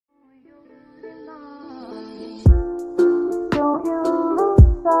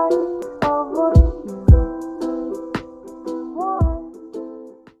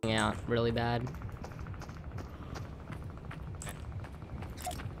really bad.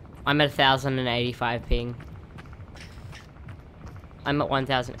 I'm at 1,085 ping. I'm at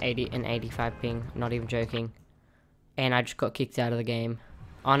 1,085 ping. Not even joking. And I just got kicked out of the game.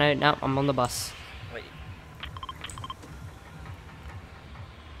 Oh no, no, I'm on the bus. Wait.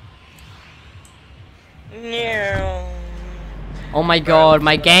 No. Oh my god,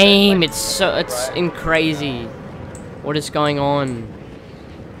 my game! It's crazy. What is going on?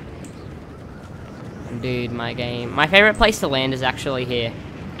 Dude, my game. My favorite place to land is actually here.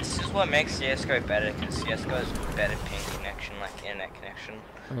 This is what makes CSGO better, because CSGO has better ping connection, like internet connection.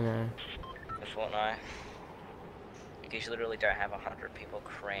 I know. With Fortnite. Because you literally don't have 100 people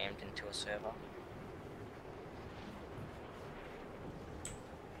crammed into a server.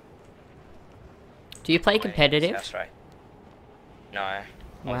 Do you play competitive? That's right. No,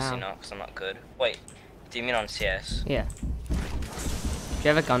 obviously not, because I'm not good. Wait, do you mean on CS? Yeah. Do you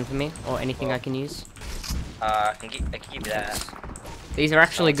have a gun for me? Or anything I can use? I can give you that. These are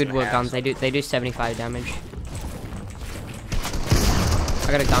actually good work guns. They do 75 damage.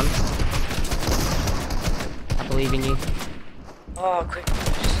 I got a gun. I believe in you. Oh, quick.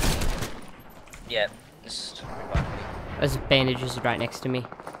 Yeah, just revive me. There's bandages right next to me.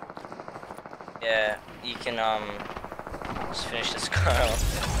 Yeah, you can, just finish this guy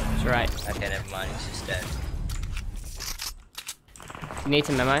off. That's right. Okay, never mind, he's just dead. You need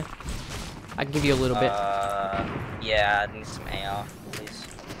some ammo? I can give you a little bit. Yeah, I need some AR, please.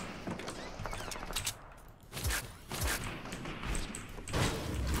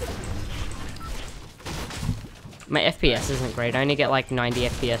 My FPS isn't great. I only get like 90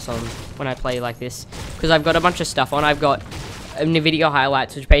 FPS on when I play like this. Because I've got a bunch of stuff on. I've got NVIDIA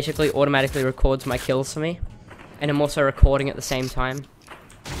highlights, which basically automatically records my kills for me. And I'm also recording at the same time.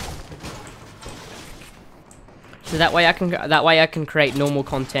 So that way I can create normal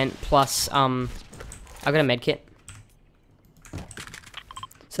content plus I've got a med kit.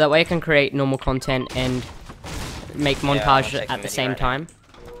 So that way I can create normal content and make montage at the same time.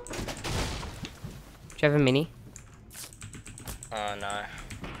 Do you have a mini? Oh no.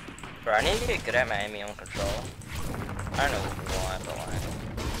 Bro, I need to get good at my aiming on controller. I don't know why, but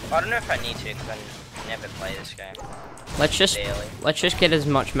like, I don't know if I need to because I never play this game. Let's just get as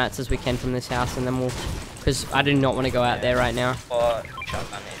much mats as we can from this house, and then we'll, because I do not want to go out there right now. Or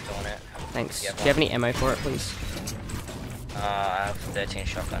shotgun if you want it. Thanks. Do you have any ammo for it, please? I have 13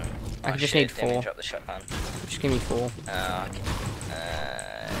 shotgun. I just need 4. Drop the shotgun. Just give me 4. Okay.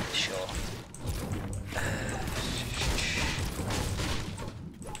 Sure.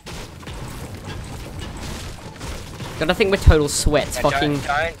 Gotta think with total sweats, Yeah, fucking.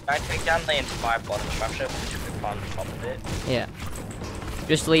 don't take down the entire bottom structure, which will be on top of it. Yeah.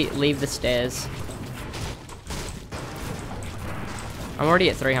 Just leave the stairs. I'm already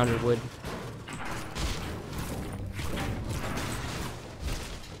at 300 wood.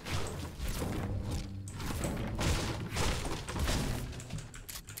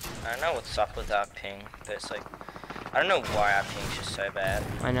 I don't know what's up with our ping, but it's like, I don't know why our ping's just so bad.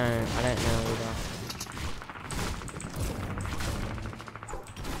 I know, I don't know either.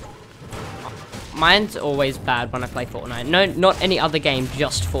 Mine's always bad when I play Fortnite. No, not any other game,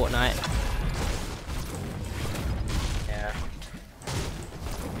 just Fortnite. Yeah.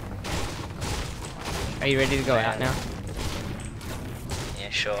 Are you ready to go out now? Yeah,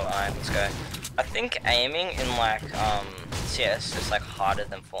 sure, alright, let's go. I think aiming in like, CS is like harder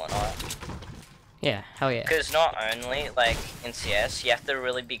than Fortnite. Yeah, hell yeah. Because not only, like, in CS, you have to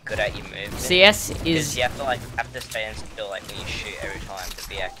really be good at your movement. CS is... You have to stay still, like, when you shoot every time to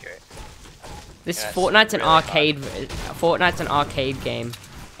be accurate. This Fortnite's an arcade. Fortnite's an arcade game,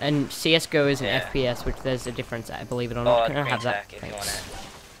 and CS:GO is an FPS, which there's a difference. I believe it or not. Can I have that? If you want it.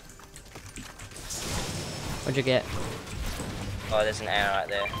 What'd you get? Oh, there's an arrow right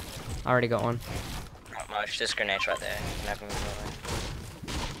there. I already got one. Not much. There's grenades right there. You can have them anyway.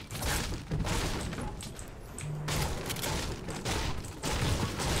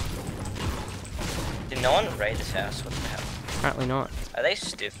 Did no one raid this house? What the hell? Apparently not. Are they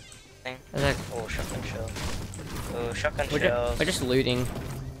stupid? Oh, shotgun shells. Oh, shotgun shells. We're just looting.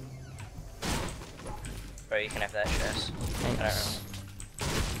 Bro, you can have that chest. Thanks.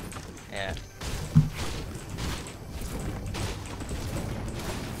 I don't know. Yeah.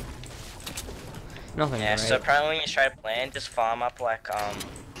 Nothing. Yeah, right? so apparently when you try to plan, just farm up like,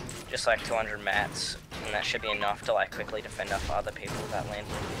 just like 200 mats, and that should be enough to like quickly defend off other people that land.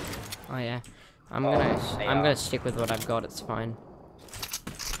 Oh yeah. I'm gonna stick with what I've got, it's fine.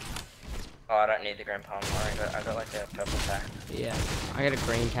 Oh, I don't need the green palm. I got like a purple tack. Yeah, I got a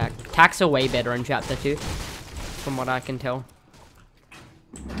green tack. Tacks are way better in chapter 2, from what I can tell.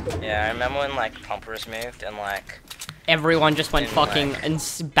 Yeah, I remember when like Pumpers moved and like Everyone just went And, fucking like- and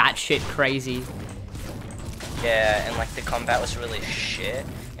batshit crazy. yeah, and like the combat was really shit,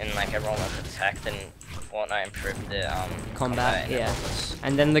 and like everyone was attacked and whatnot improved the Combat, and yeah. everyone was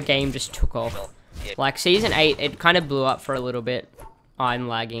And then the game just took off. built- yeah, Like season 8, it kind of blew up for a little bit. I'm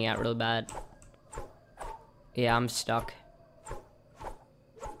lagging out real bad. Yeah, I'm stuck.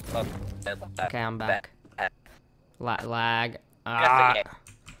 Okay, I'm back. Lag. Ah.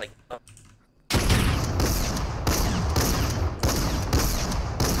 Like,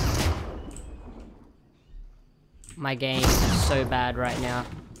 My game is so bad right now.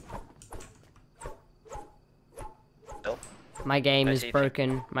 oh, My game I is see.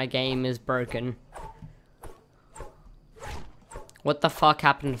 broken. My game is broken. What the fuck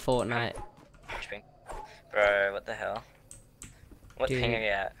happened to Fortnite? ping. Bro, what the hell? What Dude. ping are you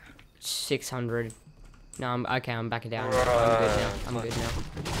at? 600. No, I'm okay. I'm back down. I'm good Bruh. now. I'm good now.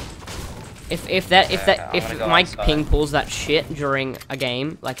 If I'm gonna go my outside. ping pulls that shit during a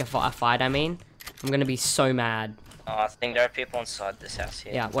game, like a fight, I mean, I'm gonna be so mad. Oh, I think there are people inside this house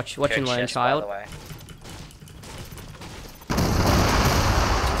here. Yeah, watch Good and learn, chest, by child. the way.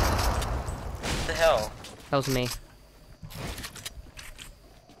 What the hell? That was me.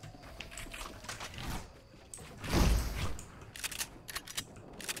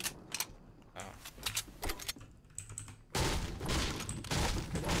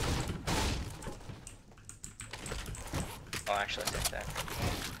 Oh, actually, I think that.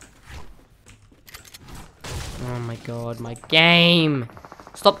 Oh my god, my game!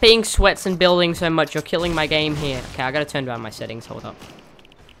 Stop being sweats and building so much. You're killing my game here. Okay, I gotta turn down my settings. Hold up.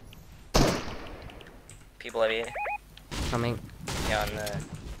 People over here. Coming. Yeah, on the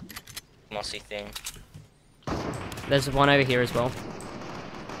mossy thing. There's one over here as well.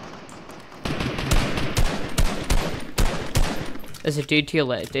 There's a dude to your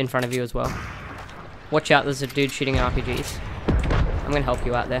left, in front of you as well. Watch out, there's a dude shooting RPGs. I'm gonna help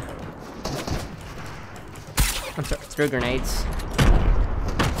you out there. I'm through grenades.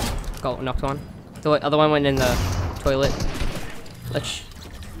 Got knocked one. The other one went in the toilet. Let's.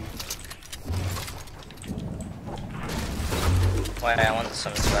 Wait, I want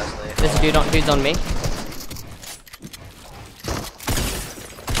some supposedly. There's a dude's on me.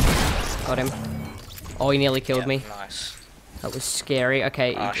 Got him. Oh, he nearly killed me. Nice. That was scary.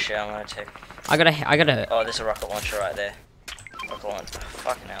 Okay, Oh shit, I'm gonna take. I gotta Oh, there's a rocket launcher right there. Rocket launcher.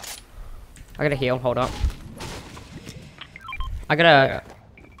 Fucking hell. heal. Hold up. I gotta.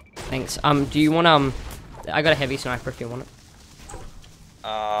 Thanks. Do you want I got a heavy sniper if you want it.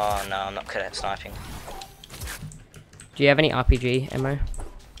 Oh no, I'm not good at sniping. Do you have any RPG ammo?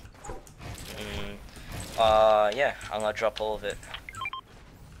 Yeah, I'm gonna drop all of it.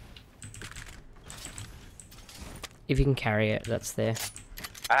 If you can carry it, that's there.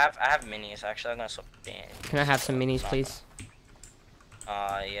 I have minis. Actually, I'm gonna swap. Can I have some minis, please?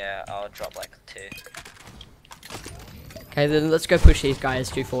 Yeah, I'll drop like 2. Okay, then let's go push these guys.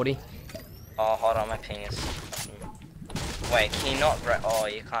 240. Oh, hold on, my ping is. Wait, can you not break? Oh,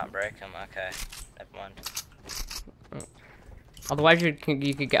 you can't break him. Okay, never mind. Otherwise, you could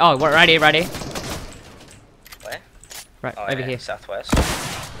get. Oh, what? Right here. Where? Right Oh, over yeah, here. southwest.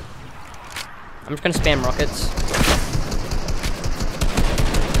 I'm just gonna spam rockets.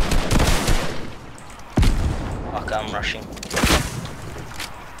 Okay, I'm rushing.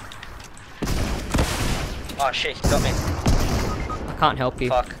 Oh shit, he got me. I can't help you.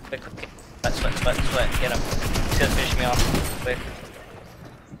 Fuck. Quick. Sweat. Get him. He's gonna finish me off. Quick.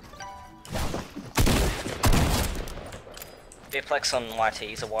 Biplex on YT,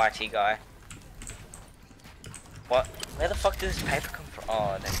 he's a YT guy. What? Where the fuck did this paper come from?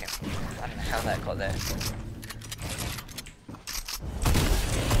 Oh, that came from. I don't know how that got there.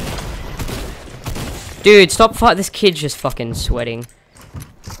 Dude, stop fight. This kid's just fucking sweating.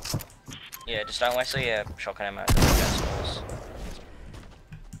 Yeah, just don't waste your shotgun ammo.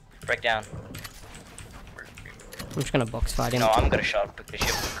 Break down. I'm just gonna box fight him. No, I'm gonna shot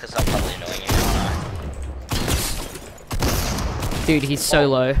because I'm probably annoying you, aren't I? Dude, he's so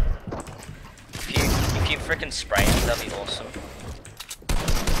low. If you freaking spray him, that'd be awesome.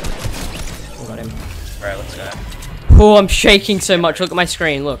 Got him. Bro, let's go. Oh, I'm shaking so much. Look at my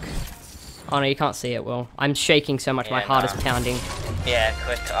screen. Look. Oh no, you can't see it well. I'm shaking so much. My Yeah, heart nah. is pounding. Yeah,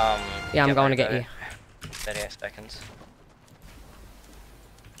 quick, Yeah, I'm going to get you. 38 seconds.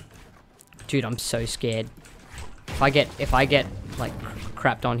 Dude, I'm so scared. If I get like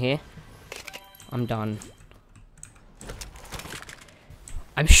crapped on here, I'm done.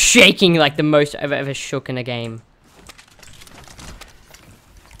 I'm shaking like the most I've ever shook in a game.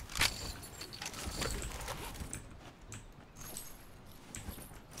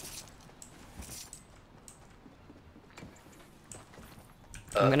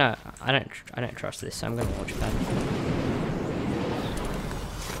 I don't trust this, so I'm gonna launch pad.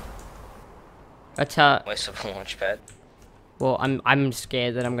 But Waste of a launch pad. well, I'm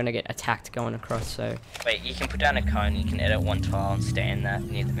scared that I'm gonna get attacked going across. So Wait, you can put down a cone. You can edit one tile and stand that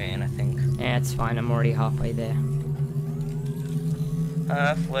near the van. I think. yeah, it's fine. I'm already halfway there.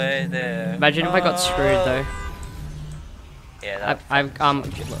 Halfway there. Imagine if I got screwed though. Yeah.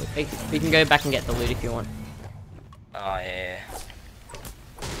 We can go back and get the loot if you want. Oh yeah.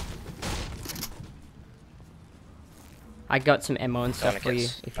 I got some ammo and stuff Wanna for get you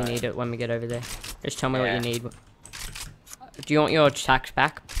s- if you need it when we get over there. Just tell me what Yeah. you need. Do you want your tack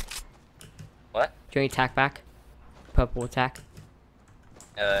back? What? Do you want your tack back? Purple attack.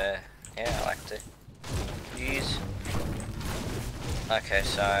 Yeah, I like to use. Okay,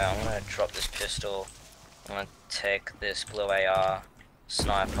 so I'm gonna drop this pistol. I'm gonna take this blue AR,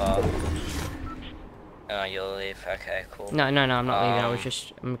 sniper. Oh, you'll leave. Okay, cool. No, I'm not leaving.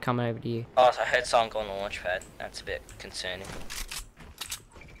 I'm coming over to you. Oh, so I heard someone go on the launch pad. That's a bit concerning.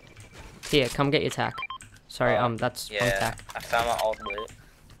 Here, come get your tack. Sorry, that's wrong Yeah, tack. I found my old loot,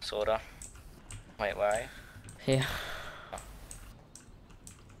 sorta. Wait, where are you? Here.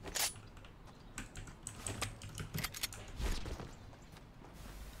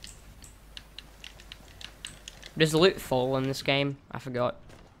 Does the loot fall in this game? I forgot.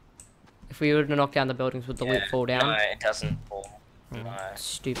 If we were to knock down the buildings, would the loot fall down? No, it doesn't fall. Oh, No.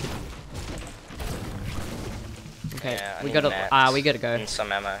 stupid. Okay, Yeah, I we need gotta mats we gotta go. and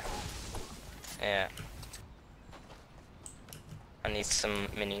some ammo. Yeah. I need some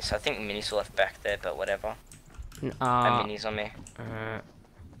minis. I think minis are left back there, but whatever. I have minis on me.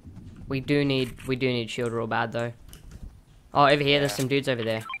 We do need shield real bad though. Oh, over here, there's some dudes over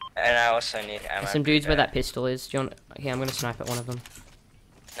there. And I also need ammo. There's some dudes where that pistol is. Do you want? Here, I'm gonna snipe at one of them.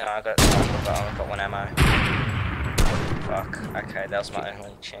 No, I got I've got one ammo. Fuck. Okay, that was my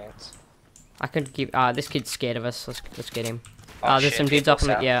only chance. I could give. This kid's scared of us. Let's get him. Oh, There's shit, some dudes people up on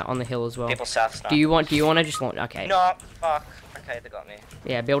the, south. yeah, on the hill as well. People south snipe. Do you want to just launch? Okay. No, fuck. Okay, they got me.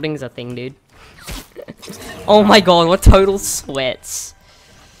 Yeah, building's a thing, dude. Oh my god, what total sweats.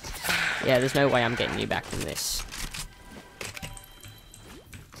 Yeah, there's no way I'm getting you back from this.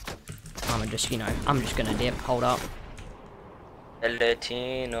 I'm just, I'm just gonna dip. Hold up. El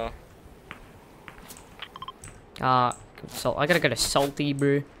Latino. So I gotta go to Salty,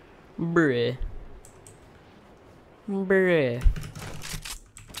 bruh. Bruh. Bruh.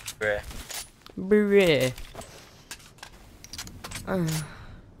 Bruh. Bruh. Why is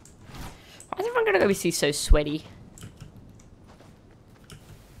everyone gonna go be so sweaty?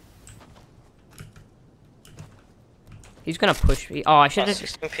 He's gonna push me. Oh, I should Oh, have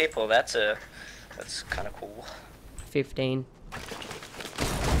 16 people. That's kind of cool. 15.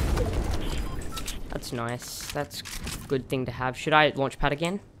 That's nice. That's a good thing to have. Should I launch pad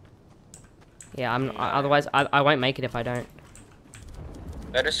again? Yeah, otherwise, I won't make it if I don't.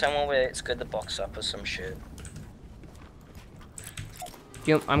 Go to somewhere where it's good to box up or some shit.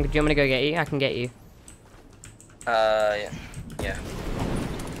 Do you want me to go get you? I can get you. Yeah.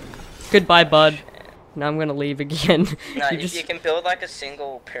 Goodbye, bud. Now I'm gonna leave again. No, You you can build like a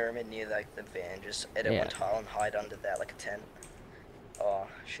single pyramid near like the van. Just edit Yeah. one tile and hide under that like a tent. Oh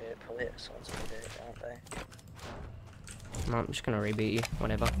shit! Probably someone's gonna do it, aren't they? No, I'm just gonna reboot you.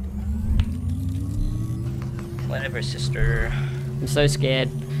 Whatever. Whatever, sister. I'm so scared.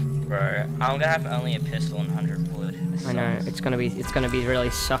 Bro, I'm gonna have only a pistol and 100 wood. This I know sucks. it's gonna be really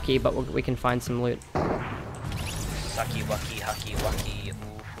sucky, but we can find some loot. Sucky wucky hucky wucky.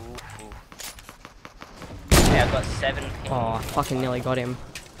 Ooh, ooh, ooh. Yeah, I've got 7 pins. Oh, I fucking nearly got him.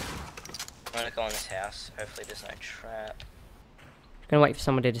 I'm gonna go in this house. Hopefully there's no trap. Gonna wait for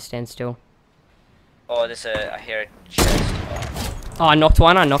somebody to stand still. Oh, I hear a chest. Oh, I knocked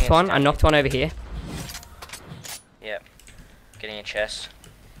one. I knocked Yes, one. I damn knocked one over here. Yep. Getting a chest.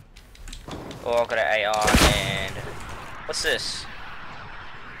 Oh, I've got an AR and... What's this?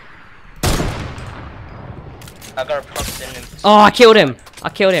 I got a proximity. Oh, I killed him. I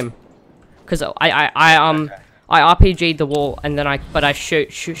killed him. Cause I Okay. RPG'd the wall and then I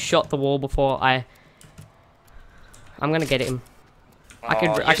shot the wall before I'm gonna get him. I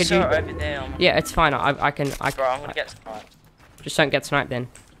could you're do. over there. Yeah, it's fine. I can. Bro, I'm gonna get sniped. Just don't get sniped then.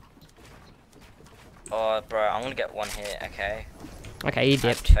 Oh, bro, I'm gonna get one hit, okay? Okay, he I have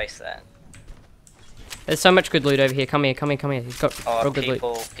dipped. to face that. There's so much good loot over here. Come here, come here, come here. He's got Oh, real good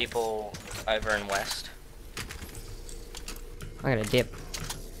loot. people over in west. I gotta dip.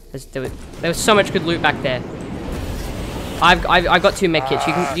 There was so much good loot back there. I've got 2 med kits.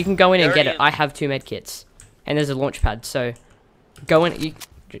 You can go in and get it. I have 2 med kits, and there's a launch pad. So, go in.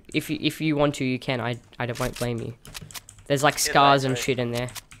 If you want to, you can. I won't blame you. There's like Good scars and luck, shit in there.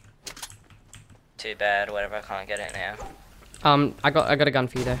 Too bad, whatever, I can't get it now. I got a gun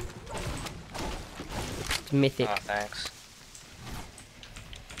for you though. It's mythic. Oh, thanks.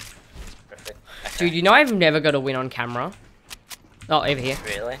 Perfect. Okay. Dude, you know I've never got a win on camera. Oh, over here.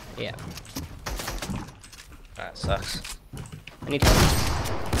 Really? Yeah. That sucks. I need help.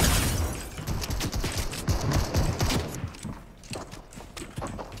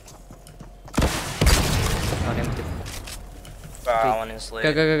 Oh, damn it. Bro, I want his loot.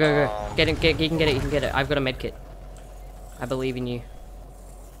 Go, go, go, go, go. Get it, you can get it, you can get it. I've got a med kit. I believe in you.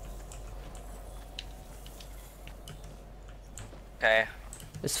 Okay.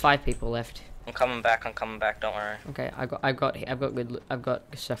 There's 5 people left. I'm coming back, don't worry. Okay, I've got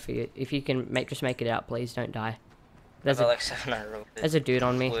stuff for you. If you can just make it out, please don't die. I've got like 700 rupees. There's a dude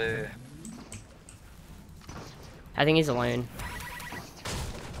on me. Blue. I think he's alone.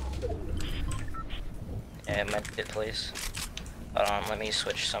 Yeah, medkit please. Hold on, let me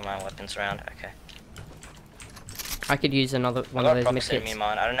switch some of my weapons around. Okay. I could use another one I of got those proximity medkits.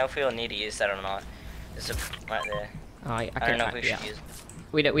 mine. I don't know if we'll need to use that or not. There's a right there. Oh, I I don't know if we yeah. should use it.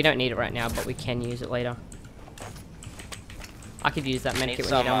 We don't need it right now, but we can use it later. I could use that I need medkit when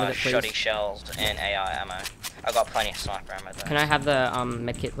you're some done with it, shoddy please. shells and AI ammo. I got plenty of sniper ammo though. Can I have the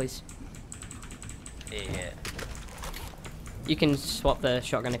medkit, please? Yeah. You can swap the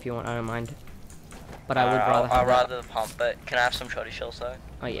shotgun if you want. I don't mind. But I would rather I'll have that. rather the pump, but can I have some shoddy shells though?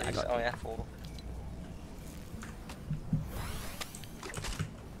 Oh yeah, I Please? got Oh you. yeah, 4.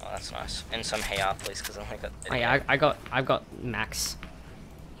 Oh, that's nice. And some AR please, because I only got. Oh yeah, I've got max.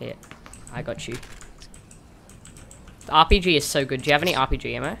 Here, I got you. The RPG is so good. Do you have any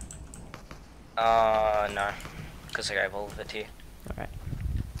RPG ammo? No. Because I gave all of it to you. Alright.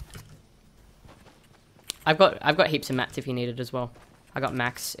 I've got heaps of mats if you need it as well. I got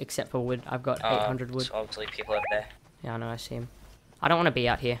max except for wood. I've got 800 wood. So obviously people over there. Yeah, I know, I see him. I don't want to be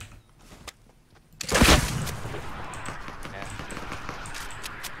out here. Yeah.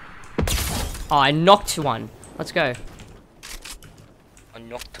 Oh, I knocked one. Let's go. I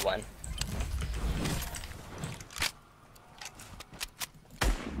knocked one.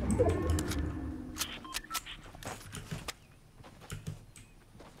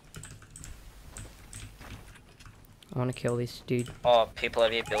 I want to kill this dude. Oh, people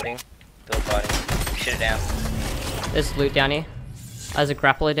over here building. Build fighting. Shoot it down. There's loot down here. There's a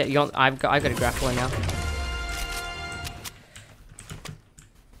grappler. I've got a grappler now.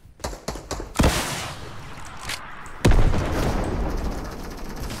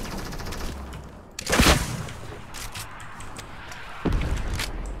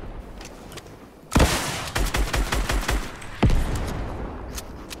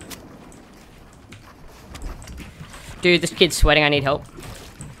 Dude, this kid's sweating. I need help.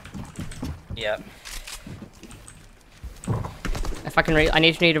 Yep. If I can I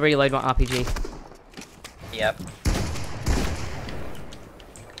need to reload my RPG. Yep.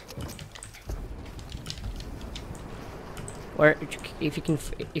 Or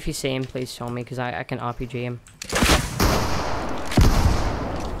if you see him, please tell me, because I can RPG him.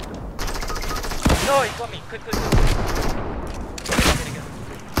 No, he got me. Quick, quick, quick. Get it, get it.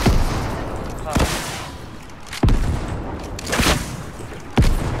 Oh.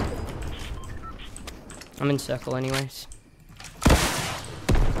 I'm in circle anyways.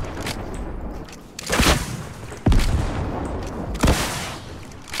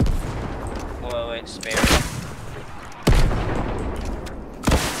 Wait, spare.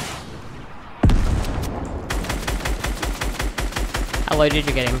 How low did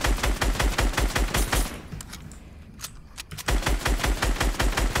you get him?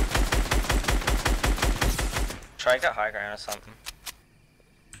 Try to get high ground or something.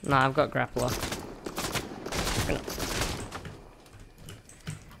 Nah, I've got grappler.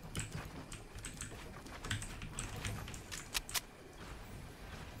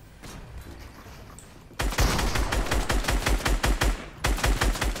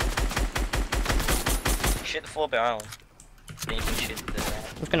 Shoot the floor behind him. Then you can shoot the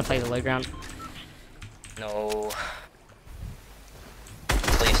I'm just gonna play the low ground. No.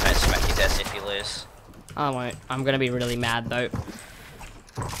 Please don't smack your desk if you lose. I won't. I'm gonna be really mad though.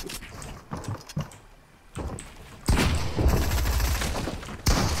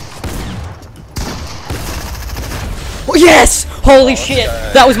 Oh, yes! Holy shit!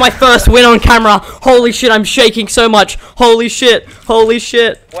 go. That was my first win on camera. Holy shit! I'm shaking so much. Holy shit! Holy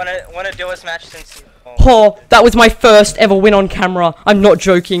shit! Wanna do this match since? Oh, that was my first ever win on camera. I'm not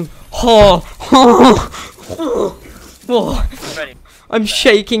joking. Oh, oh. Ready. I'm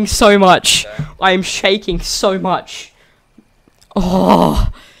shaking so much. I am shaking so much.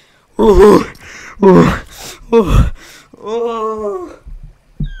 Oh. Oh.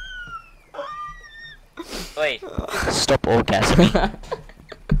 Wait, stop orgasming.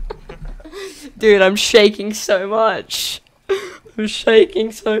 Dude, I'm shaking so much. I'm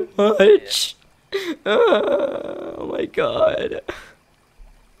shaking so much. Oh my god.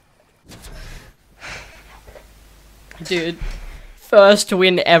 Dude, first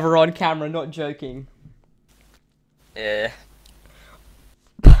win ever on camera, not joking. Yeah.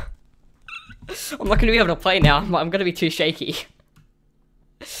 I'm not gonna be able to play now. I'm gonna be too shaky.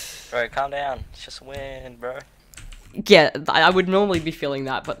 Bro, calm down. It's just a win, bro. Yeah, I would normally be feeling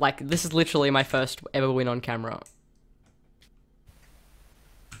that, but like, this is literally my first ever win on camera.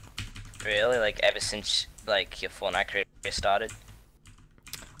 Really? Like, ever since, like, your Fortnite career started?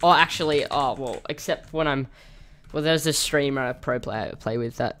 Oh, actually, well, except when well, there's this streamer, a pro player I play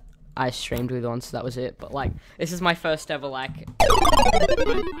with that I streamed with once, so that was it. But like, this is my first ever, like, I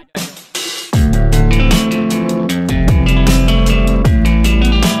don't